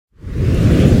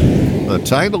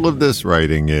title of this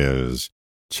writing is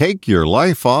Take Your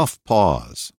Life Off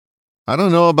Pause. I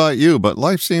don't know about you, but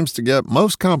life seems to get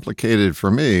most complicated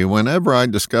for me whenever I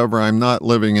discover I'm not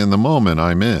living in the moment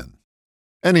I'm in.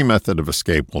 Any method of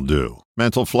escape will do.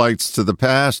 Mental flights to the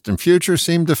past and future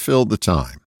seem to fill the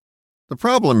time. The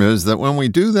problem is that when we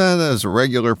do that as a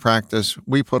regular practice,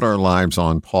 we put our lives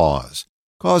on pause,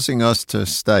 causing us to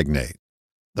stagnate.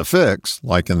 The fix,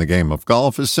 like in the game of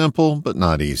golf, is simple but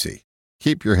not easy.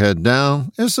 Keep your head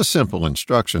down is a simple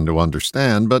instruction to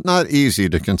understand, but not easy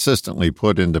to consistently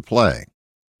put into play.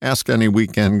 Ask any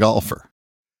weekend golfer.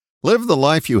 Live the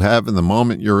life you have in the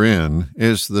moment you're in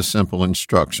is the simple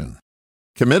instruction.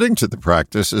 Committing to the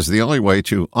practice is the only way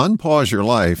to unpause your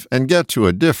life and get to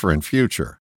a different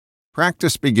future.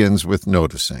 Practice begins with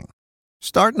noticing.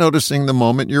 Start noticing the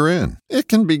moment you're in. It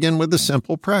can begin with a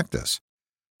simple practice.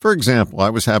 For example, I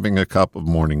was having a cup of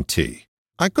morning tea.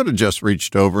 I could have just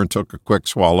reached over and took a quick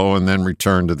swallow and then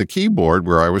returned to the keyboard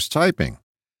where I was typing.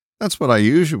 That's what I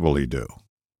usually do.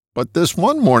 But this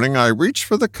one morning I reached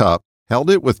for the cup,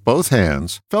 held it with both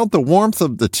hands, felt the warmth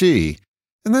of the tea,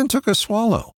 and then took a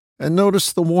swallow and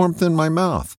noticed the warmth in my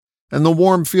mouth and the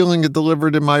warm feeling it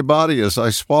delivered in my body as I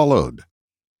swallowed.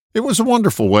 It was a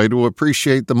wonderful way to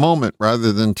appreciate the moment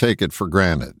rather than take it for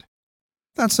granted.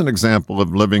 That's an example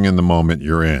of living in the moment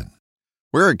you're in.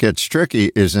 Where it gets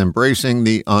tricky is embracing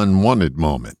the unwanted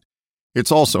moment.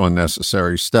 It's also a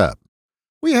necessary step.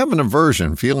 We have an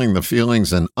aversion feeling the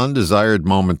feelings an undesired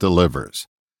moment delivers.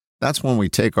 That's when we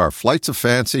take our flights of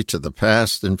fancy to the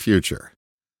past and future.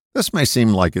 This may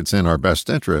seem like it's in our best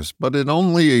interest, but it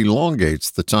only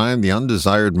elongates the time the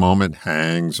undesired moment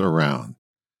hangs around.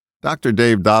 Dr.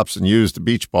 Dave Dobson used a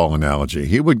beach ball analogy.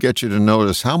 He would get you to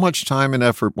notice how much time and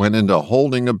effort went into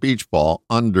holding a beach ball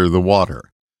under the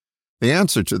water. The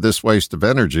answer to this waste of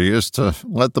energy is to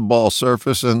let the ball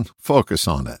surface and focus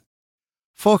on it.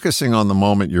 Focusing on the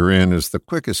moment you're in is the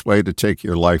quickest way to take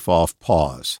your life off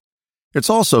pause. It's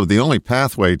also the only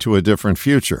pathway to a different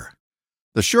future.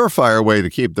 The surefire way to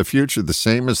keep the future the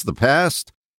same as the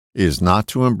past is not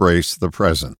to embrace the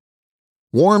present.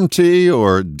 Warm tea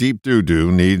or deep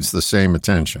doo-doo needs the same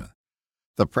attention.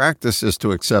 The practice is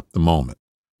to accept the moment.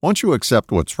 Once you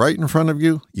accept what's right in front of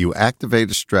you, you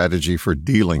activate a strategy for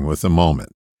dealing with the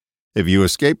moment. If you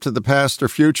escape to the past or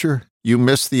future, you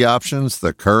miss the options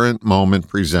the current moment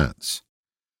presents.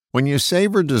 When you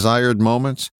savor desired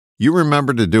moments, you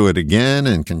remember to do it again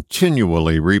and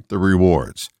continually reap the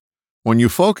rewards. When you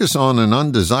focus on an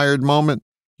undesired moment,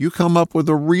 you come up with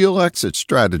a real exit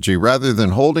strategy rather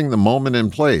than holding the moment in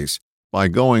place by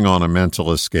going on a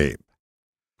mental escape.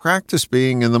 Practice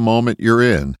being in the moment you're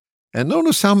in, and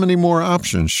notice how many more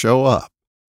options show up.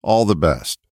 All the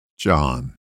best,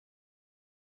 John.